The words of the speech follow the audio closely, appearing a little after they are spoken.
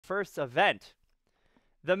first event.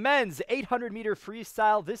 The men's 800-meter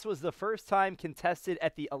freestyle. This was the first time contested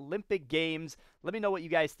at the Olympic Games. Let me know what you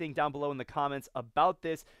guys think down below in the comments about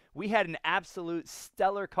this. We had an absolute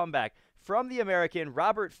stellar comeback from the American,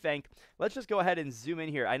 Robert Fenk. Let's just go ahead and zoom in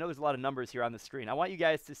here. I know there's a lot of numbers here on the screen. I want you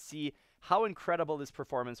guys to see how incredible this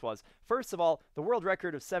performance was. First of all, the world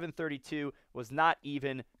record of 7:32 was not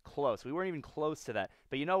even close. We weren't even close to that.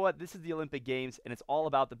 But you know what? This is the Olympic Games, and it's all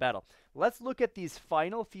about the battle. Let's look at these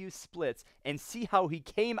final few splits and see how he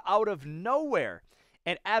came out of nowhere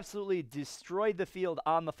and absolutely destroyed the field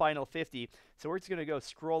on the final 50. So we're just going to go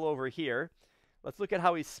scroll over here. Let's look at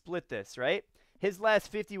how he split this, right? His last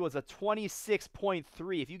 50 was a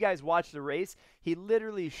 26.3. If you guys watch the race, he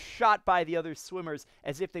literally shot by the other swimmers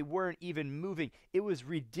as if they weren't even moving. It was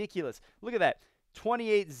ridiculous. Look at that.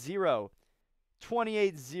 28-0,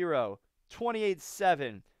 28-0,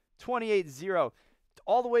 28-7, 28-0,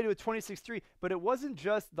 all the way to a 26-3. But it wasn't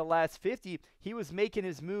just the last 50. He was making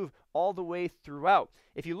his move all the way throughout.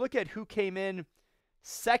 If you look at who came in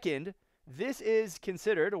second, this is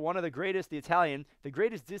considered one of the greatest, the Italian, the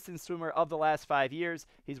greatest distance swimmer of the last 5 years.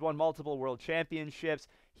 He's won multiple world championships.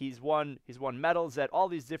 He's won medals at all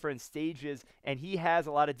these different stages, and he has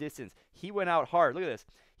a lot of distance. He went out hard. Look at this.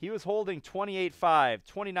 He was holding 28.5,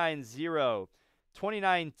 29.0,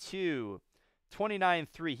 29.2,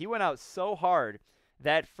 29.3. He went out so hard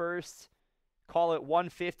that first, call it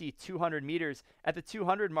 150, 200 meters. At the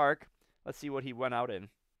 200 mark, let's see what he went out in.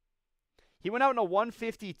 He went out in a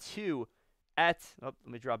 152 at, let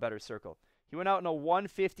me draw a better circle. He went out in a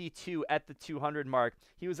 152 at the 200 mark.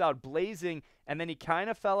 He was out blazing, and then he kind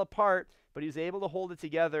of fell apart, but he was able to hold it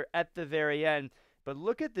together at the very end. But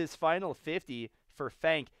look at this final 50 for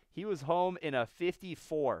Fenk. He was home in a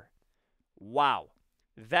 54. Wow,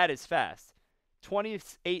 that is fast.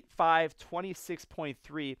 28.5,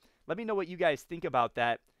 26.3. Let me know what you guys think about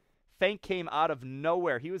that. Fenk came out of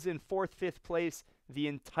nowhere. He was in 4th, 5th place the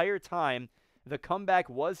entire time. The comeback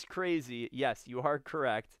was crazy. Yes, you are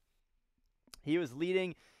correct. He was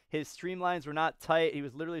leading. His streamlines were not tight. He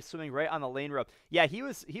was literally swimming right on the lane rope. Yeah, he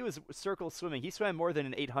was circle swimming. He swam more than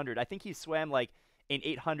an 800. I think he swam like an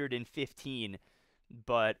 815.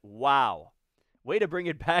 But wow. Way to bring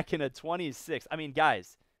it back in a 26. I mean,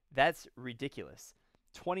 guys, that's ridiculous.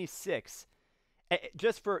 26.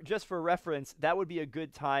 Just for reference, that would be a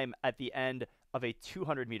good time at the end of a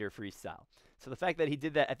 200-meter freestyle. So the fact that he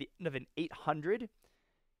did that at the end of an 800,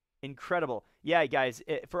 incredible. Yeah, guys,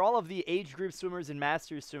 for all of the age group swimmers and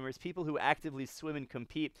masters swimmers, people who actively swim and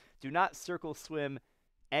compete, do not circle swim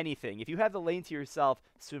anything. If you have the lane to yourself,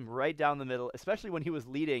 swim right down the middle, especially when he was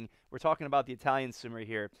leading. We're talking about the Italian swimmer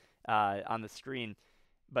here on the screen.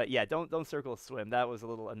 But yeah, don't circle swim. That was a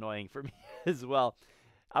little annoying for me as well.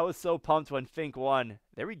 I was so pumped when Fink won.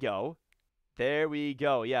 There we go. There we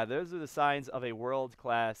go. Yeah, those are the signs of a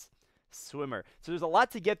world-class swimmer. So there's a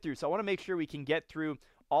lot to get through, so I want to make sure we can get through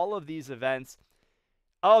all of these events.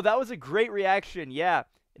 Oh, that was a great reaction. Yeah,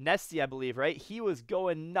 Nesty, I believe, right? He was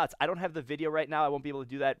going nuts. I don't have the video right now. I won't be able to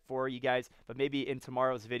do that for you guys, but maybe in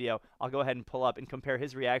tomorrow's video, I'll go ahead and pull up and compare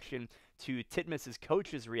his reaction to Titmus's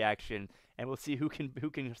coach's reaction, and we'll see who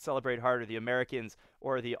can celebrate harder, the Americans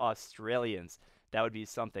or the Australians. That would be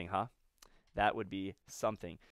something, huh? That would be something.